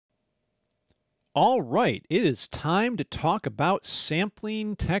All right, it is time to talk about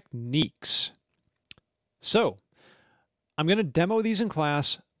sampling techniques. So, I'm going to demo these in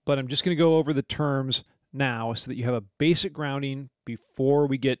class, but I'm just going to go over the terms now so that you have a basic grounding before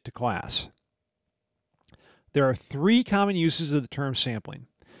we get to class. There are three common uses of the term sampling.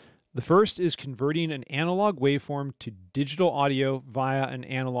 The first is converting an analog waveform to digital audio via an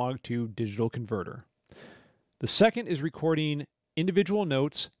analog to digital converter. The second is recording individual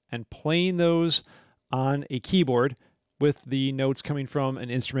notes and playing those on a keyboard with the notes coming from an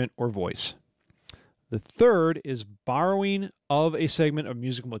instrument or voice. The third is borrowing of a segment of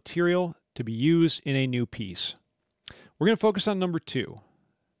musical material to be used in a new piece. We're going to focus on number two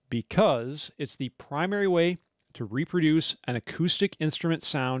because it's the primary way to reproduce an acoustic instrument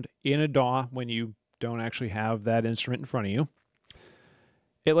sound in a DAW when you don't actually have that instrument in front of you.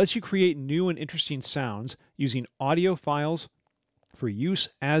 It lets you create new and interesting sounds using audio files for use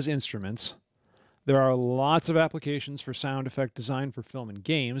as instruments. There are lots of applications for sound effect design for film and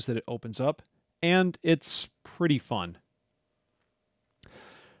games that it opens up, and it's pretty fun.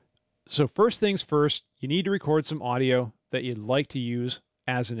 So first things first, you need to record some audio that you'd like to use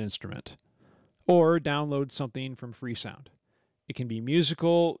as an instrument, or download something from Freesound. It can be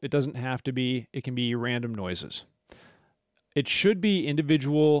musical, it doesn't have to be, it can be random noises. It should be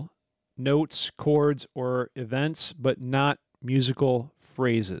individual notes, chords, or events, but not musical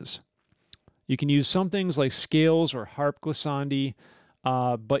phrases. You can use some things like scales or harp glissandi,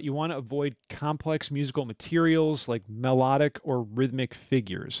 but you want to avoid complex musical materials like melodic or rhythmic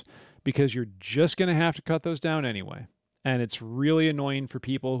figures, because you're just going to have to cut those down anyway. And it's really annoying for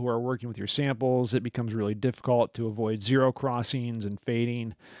people who are working with your samples. It becomes really difficult to avoid zero crossings and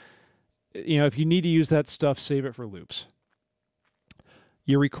fading. You know, if you need to use that stuff, save it for loops.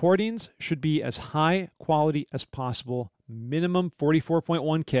 Your recordings should be as high quality as possible, minimum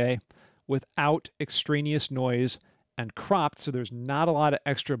 44.1K, without extraneous noise, and cropped so there's not a lot of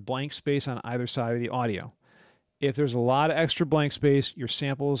extra blank space on either side of the audio. If there's a lot of extra blank space, your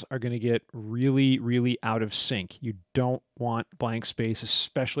samples are going to get really, really out of sync. You don't want blank space,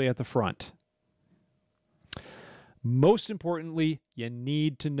 especially at the front. Most importantly, you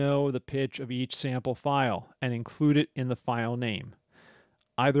need to know the pitch of each sample file and include it in the file name.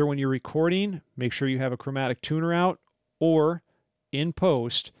 Either when you're recording, make sure you have a chromatic tuner out, or in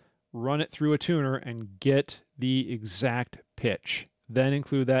post, run it through a tuner and get the exact pitch. Then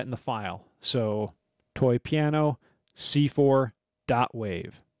include that in the file. So toy piano,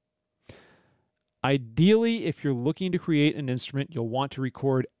 C4.wave. Ideally, if you're looking to create an instrument, you'll want to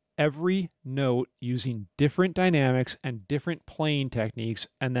record every note using different dynamics and different playing techniques,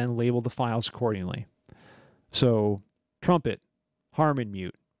 and then label the files accordingly. So trumpet, harmon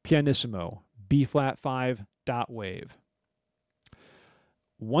mute, pianissimo, B-flat 5.wave.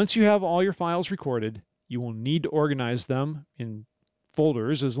 Once you have all your files recorded, you will need to organize them in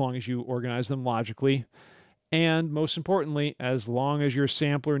folders as long as you organize them logically, and most importantly, as long as your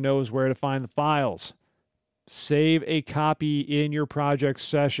sampler knows where to find the files. Save a copy in your project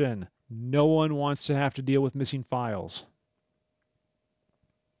session. No one wants to have to deal with missing files.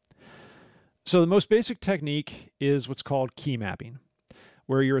 So the most basic technique is what's called key mapping,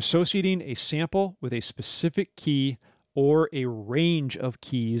 where you're associating a sample with a specific key or a range of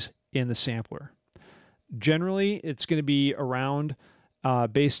keys in the sampler. Generally, it's going to be around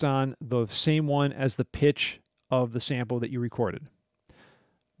based on the same one as the pitch of the sample that you recorded.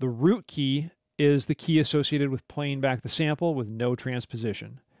 The root key is the key associated with playing back the sample with no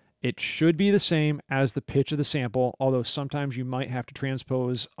transposition. It should be the same as the pitch of the sample, although sometimes you might have to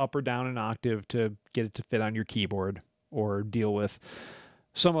transpose up or down an octave to get it to fit on your keyboard or deal with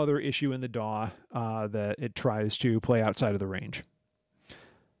some other issue in the DAW that it tries to play outside of the range.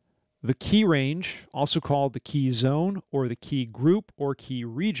 The key range, also called the key zone or the key group or key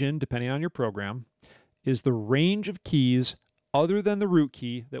region, depending on your program, is the range of keys other than the root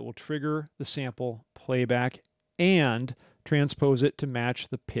key that will trigger the sample playback and transpose it to match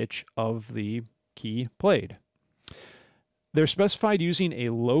the pitch of the key played. They're specified using a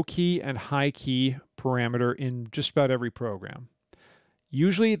low key and high key parameter in just about every program.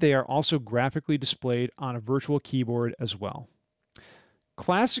 Usually they are also graphically displayed on a virtual keyboard as well.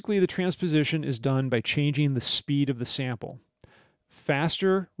 Classically, the transposition is done by changing the speed of the sample.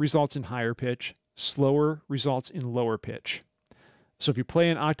 Faster results in higher pitch, slower results in lower pitch. So if you play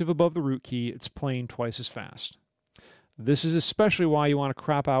an octave above the root key, it's playing twice as fast. This is especially why you want to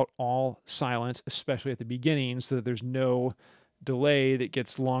crop out all silence, especially at the beginning, so that there's no delay that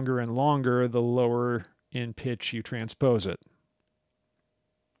gets longer and longer the lower in pitch you transpose it.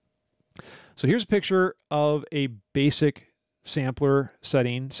 So here's a picture of a basic sampler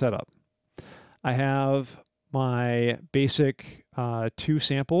setting setup. I have my basic 2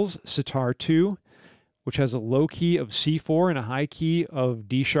 samples, sitar 2, which has a low key of C4 and a high key of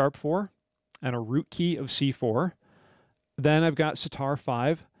D sharp 4, and a root key of C4. Then I've got sitar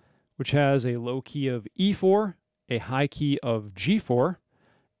 5, which has a low key of E4, a high key of G4,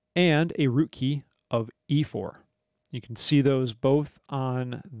 and a root key of E4. You can see those both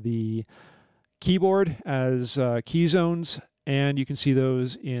on the keyboard as key zones, and you can see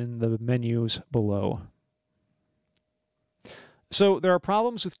those in the menus below. So there are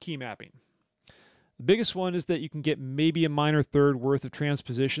problems with key mapping. The biggest one is that you can get maybe a minor third worth of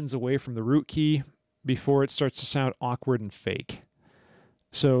transpositions away from the root key before it starts to sound awkward and fake.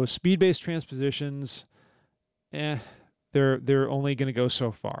 So speed-based transpositions, they're only going to go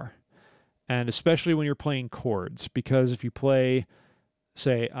so far. And especially when you're playing chords, because if you play,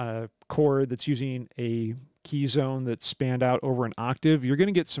 say, a chord that's using a key zone that's spanned out over an octave, you're going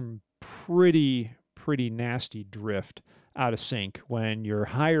to get some pretty nasty drift out of sync when your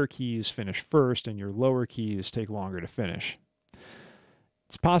higher keys finish first and your lower keys take longer to finish.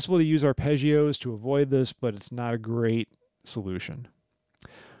 It's possible to use arpeggios to avoid this, but it's not a great solution.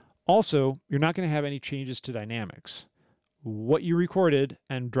 Also, you're not going to have any changes to dynamics. What you recorded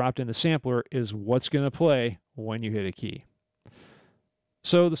and dropped in the sampler is what's going to play when you hit a key.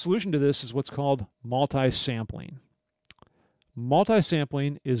 So the solution to this is what's called multi-sampling.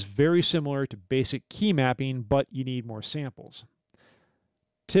 Multi-sampling is very similar to basic key mapping, but you need more samples.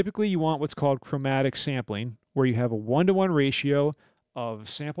 Typically, you want what's called chromatic sampling, where you have a 1-to-1 ratio of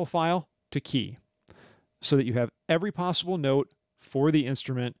sample file to key, so that you have every possible note for the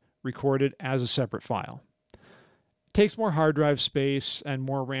instrument recorded as a separate file. It takes more hard drive space and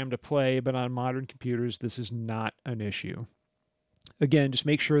more RAM to play, but on modern computers, this is not an issue. Again, just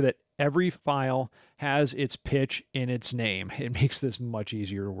make sure that every file has its pitch in its name. It makes this much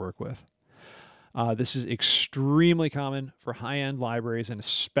easier to work with. This is extremely common for high-end libraries and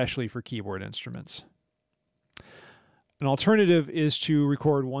especially for keyboard instruments. An alternative is to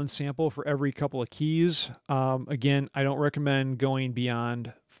record one sample for every couple of keys. Again, I don't recommend going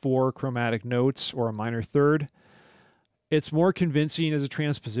beyond 4 chromatic notes or a minor third. It's more convincing as a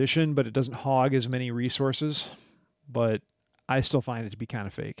transposition, but it doesn't hog as many resources. But I still find it to be kind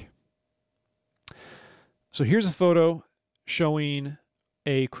of fake. So here's a photo showing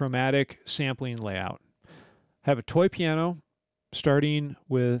a chromatic sampling layout. I have a toy piano starting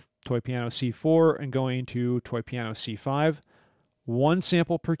with toy piano C4 and going to toy piano C5. 1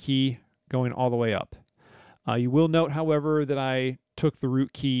 sample per key going all the way up. You will note, however, that I took the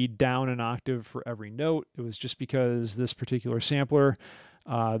root key down an octave for every note. It was just because this particular sampler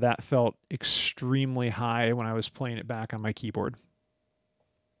that felt extremely high when I was playing it back on my keyboard.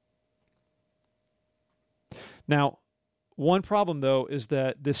 Now, one problem though is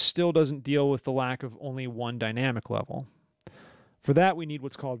that this still doesn't deal with the lack of only one dynamic level. For that, we need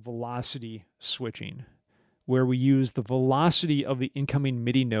what's called velocity switching, where we use the velocity of the incoming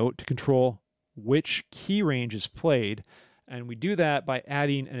MIDI note to control which key range is played, and we do that by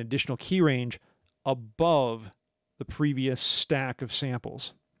adding an additional key range above the previous stack of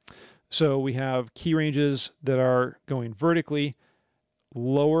samples. So we have key ranges that are going vertically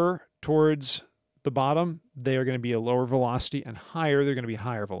lower towards the bottom. They are going to be a lower velocity, and higher, they're going to be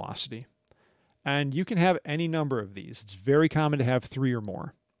higher velocity. And you can have any number of these. It's very common to have 3 or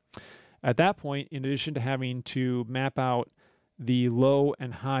more. At that point, in addition to having to map out the low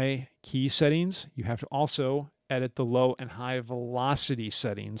and high key settings, you have to also edit the low and high velocity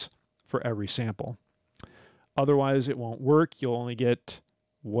settings for every sample. Otherwise, it won't work. You'll only get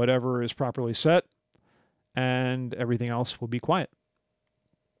whatever is properly set, and everything else will be quiet.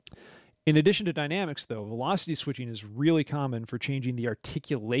 In addition to dynamics, though, velocity switching is really common for changing the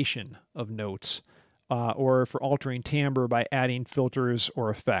articulation of notes, or for altering timbre by adding filters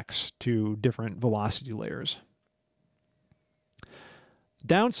or effects to different velocity layers.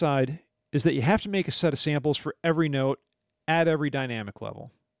 Downside is that you have to make a set of samples for every note at every dynamic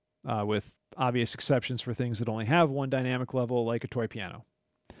level, with obvious exceptions for things that only have one dynamic level, like a toy piano.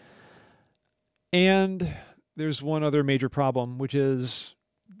 And there's one other major problem, which is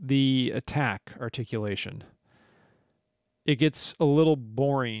the attack articulation. It gets a little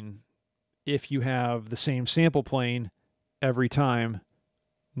boring if you have the same sample playing every time,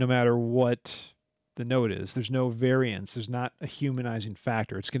 no matter what the note is. There's no variance. There's not a humanizing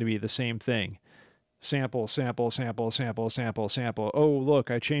factor. It's going to be the same thing. Sample, sample, sample, sample, sample, sample. Oh, look,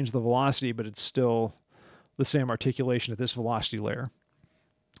 I changed the velocity, but it's still the same articulation at this velocity layer.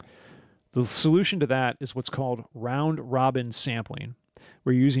 The solution to that is what's called round-robin sampling,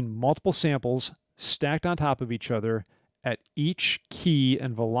 where you're using multiple samples stacked on top of each other at each key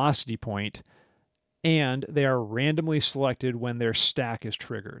and velocity point and they are randomly selected when their stack is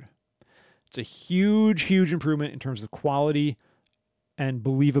triggered. It's a huge, huge improvement in terms of quality and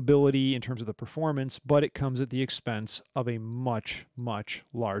believability in terms of the performance, but it comes at the expense of a much, much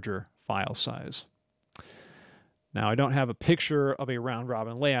larger file size. Now, I don't have a picture of a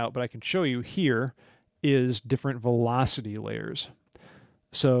round-robin layout, but I can show you here is different velocity layers.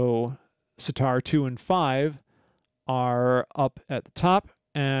 So Sitar 2 and 5 are up at the top,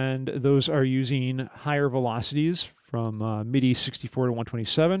 and those are using higher velocities from MIDI 64 to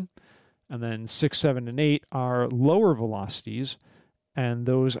 127. And then 6, 7, and 8 are lower velocities, and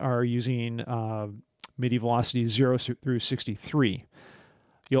those are using MIDI velocities 0 through 63.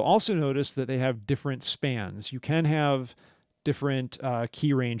 You'll also notice that they have different spans. You can have different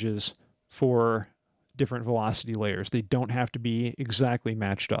key ranges for different velocity layers. They don't have to be exactly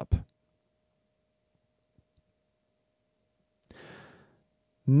matched up.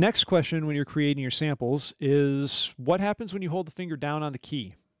 Next question when you're creating your samples is, what happens when you hold the finger down on the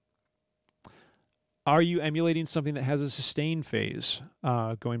key? Are you emulating something that has a sustain phase?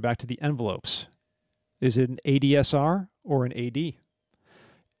 Going back to the envelopes. Is it an ADSR or an AD?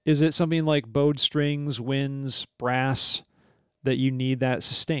 Is it something like bowed strings, winds, brass that you need that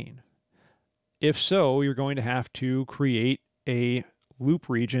sustain? If so, you're going to have to create a loop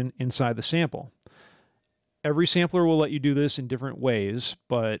region inside the sample. Every sampler will let you do this in different ways,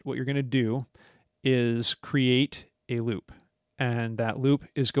 but what you're going to do is create a loop. And that loop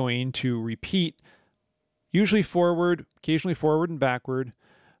is going to repeat, usually forward, occasionally forward and backward,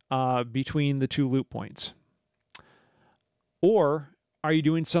 between the two loop points. Or are you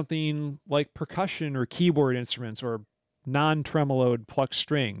doing something like percussion or keyboard instruments or non-tremoloed plucked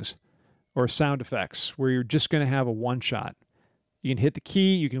strings or sound effects where you're just going to have a one-shot? You can hit the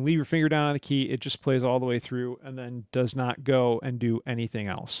key, you can leave your finger down on the key, it just plays all the way through and then does not go and do anything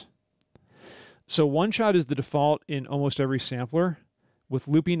else. So one-shot is the default in almost every sampler, with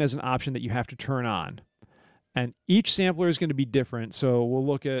looping as an option that you have to turn on. And each sampler is going to be different, so we'll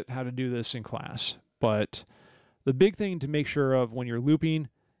look at how to do this in class. But the big thing to make sure of when you're looping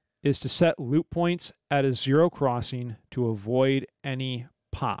is to set loop points at a 0 crossing to avoid any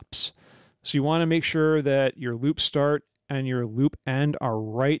pops. So you want to make sure that your loop start and your loop end are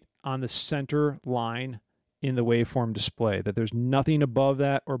right on the center line in the waveform display, that there's nothing above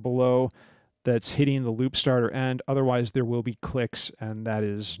that or below that's hitting the loop start or end. Otherwise, there will be clicks, and that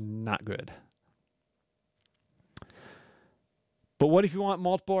is not good. But what if you want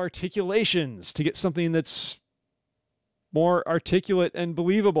multiple articulations to get something that's more articulate and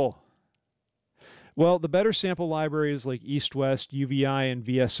believable? Well, the better sample libraries like East, West, UVI, and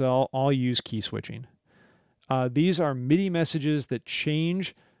VSL all use key switching. These are MIDI messages that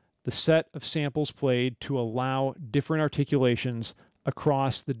change the set of samples played to allow different articulations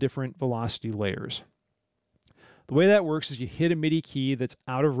across the different velocity layers. The way that works is you hit a MIDI key that's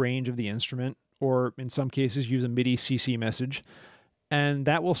out of range of the instrument, or in some cases use a MIDI CC message, and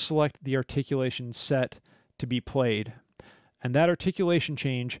that will select the articulation set to be played. And that articulation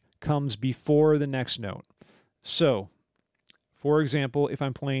change comes before the next note. So, for example, if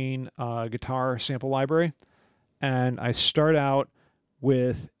I'm playing a guitar sample library, and I start out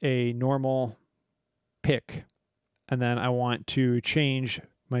with a normal pick, and then I want to change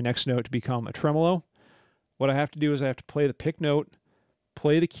my next note to become a tremolo, what I have to do is I have to play the pick note,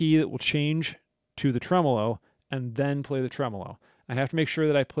 play the key that will change to the tremolo, and then play the tremolo. I have to make sure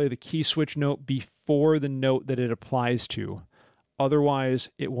that I play the key switch note before the note that it applies to. Otherwise,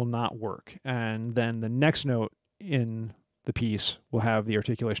 it will not work. And then the next note in the piece will have the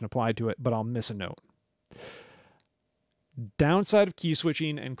articulation applied to it, but I'll miss a note. Downside of key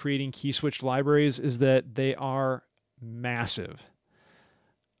switching and creating key switched libraries is that they are massive.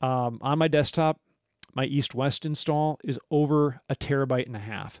 On my desktop, my East-West install is over 1.5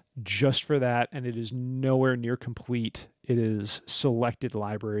 terabytes just for that, and it is nowhere near complete. It is selected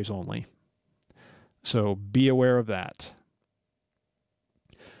libraries only. So be aware of that.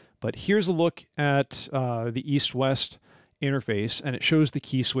 But here's a look at the East-West interface, and it shows the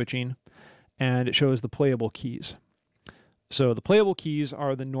key switching, and it shows the playable keys. So the playable keys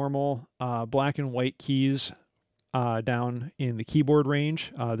are the normal black and white keys down in the keyboard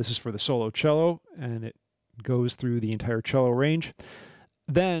range. This is for the solo cello, and it goes through the entire cello range.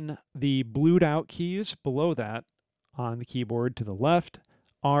 Then the blued out keys below that on the keyboard to the left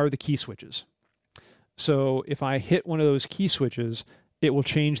are the key switches. So if I hit one of those key switches, it will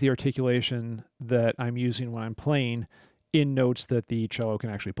change the articulation that I'm using when I'm playing in notes that the cello can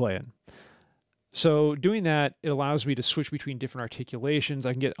actually play in. So doing that, it allows me to switch between different articulations.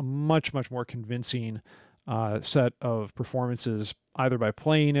 I can get a much, much more convincing set of performances either by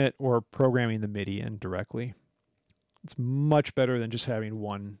playing it or programming the MIDI in directly. It's much better than just having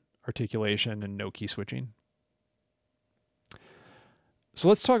one articulation and no key switching. So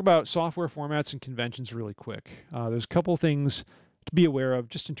let's talk about software formats and conventions really quick. There's a couple things to be aware of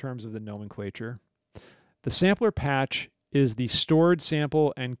just in terms of the nomenclature. The sampler patch is the stored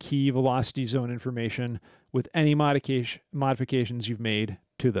sample and key velocity zone information with any modifications you've made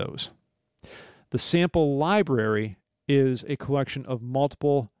to those. The sample library is a collection of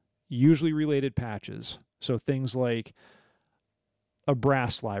multiple, usually related patches. So things like a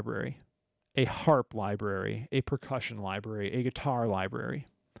brass library, a harp library, a percussion library, a guitar library.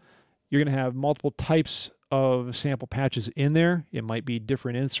 You're going to have multiple types of sample patches in there. It might be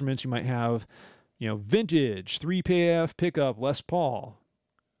different instruments. You might have, vintage, 3PAF pickup, Les Paul,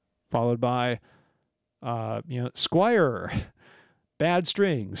 followed by, Squire, bad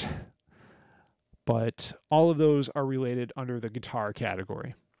strings. But all of those are related under the guitar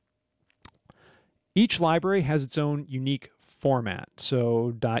category. Each library has its own unique format,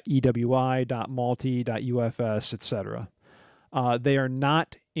 so .ewi, .multi, .ufs, etc. They are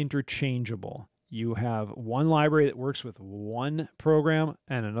not interchangeable. You have one library that works with one program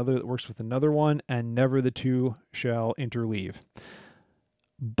and another that works with another one, and never the two shall interleave.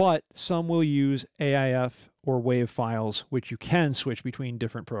 But some will use AIF or WAV files, which you can switch between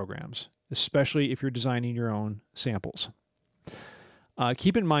different programs, especially if you're designing your own samples.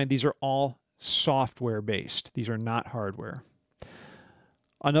 Keep in mind, these are all software-based. These are not hardware.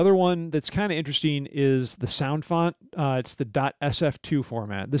 Another one that's kind of interesting is the sound font. It's the .sf2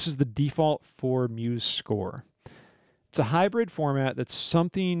 format. This is the default for MUS Score. It's a hybrid format that's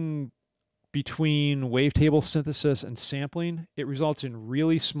something between wavetable synthesis and sampling. It results in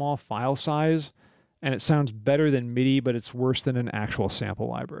really small file size, and it sounds better than MIDI, but it's worse than an actual sample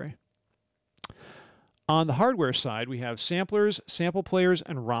library. On the hardware side, we have samplers, sample players,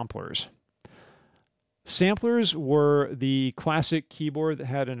 and romplers. Samplers were the classic keyboard that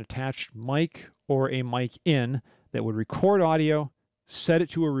had an attached mic or a mic in that would record audio, set it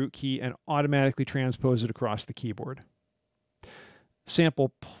to a root key, and automatically transpose it across the keyboard.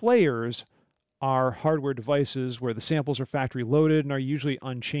 Sample players are hardware devices where the samples are factory loaded and are usually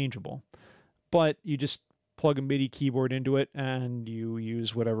unchangeable. But you just plug a MIDI keyboard into it and you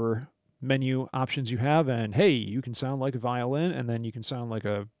use whatever menu options you have, and hey, you can sound like a violin, and then you can sound like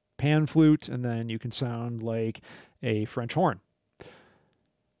a pan flute, and then you can sound like a French horn.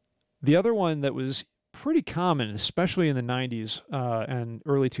 The other one that was pretty common, especially in the 90s and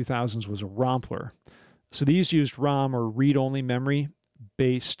early 2000s, was a rompler. So these used ROM or read-only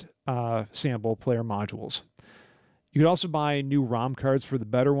memory-based sample player modules. You could also buy new ROM cards for the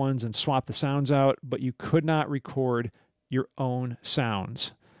better ones and swap the sounds out, but you could not record your own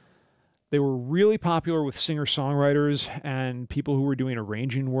sounds. They were really popular with singer-songwriters and people who were doing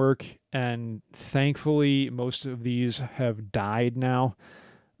arranging work, and thankfully most of these have died now.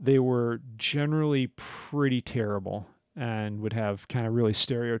 They were generally pretty terrible and would have kind of really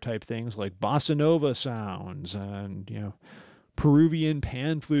stereotyped things like bossa nova sounds and, Peruvian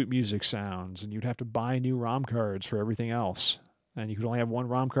pan flute music sounds, and you'd have to buy new ROM cards for everything else. And you could only have one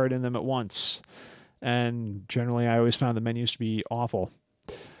ROM card in them at once. And generally I always found the menus to be awful.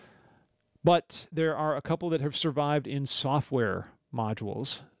 But there are a couple that have survived in software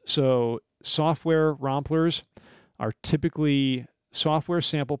modules. So software romplers are typically software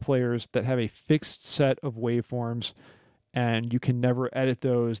sample players that have a fixed set of waveforms, and you can never edit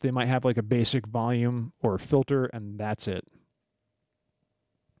those. They might have like a basic volume or filter, and that's it.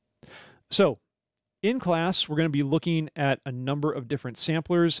 So in class, we're going to be looking at a number of different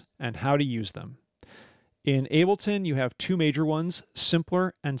samplers and how to use them. In Ableton, you have two major ones,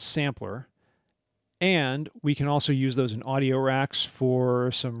 Simpler and Sampler. And we can also use those in audio racks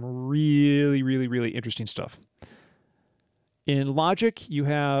for some really interesting stuff. In Logic, you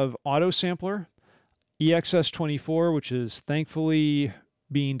have Auto Sampler, EXS24, which is thankfully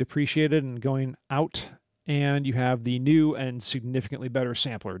being depreciated and going out, and you have the new and significantly better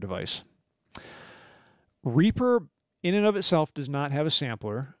sampler device. Reaper, in and of itself, does not have a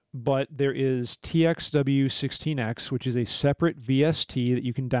sampler, but there is TXW16X, which is a separate VST that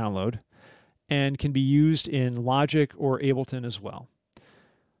you can download and can be used in Logic or Ableton as well.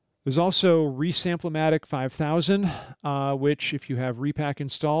 There's also Resamplematic 5000, which if you have Repack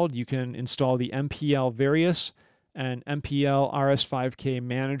installed, you can install the MPL Various and MPL RS5K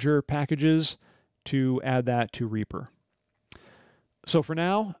Manager packages to add that to Reaper. So for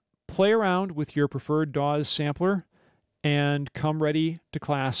now, play around with your preferred DAWs sampler and come ready to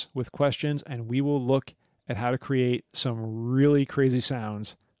class with questions, and we will look at how to create some really crazy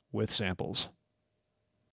sounds with samples.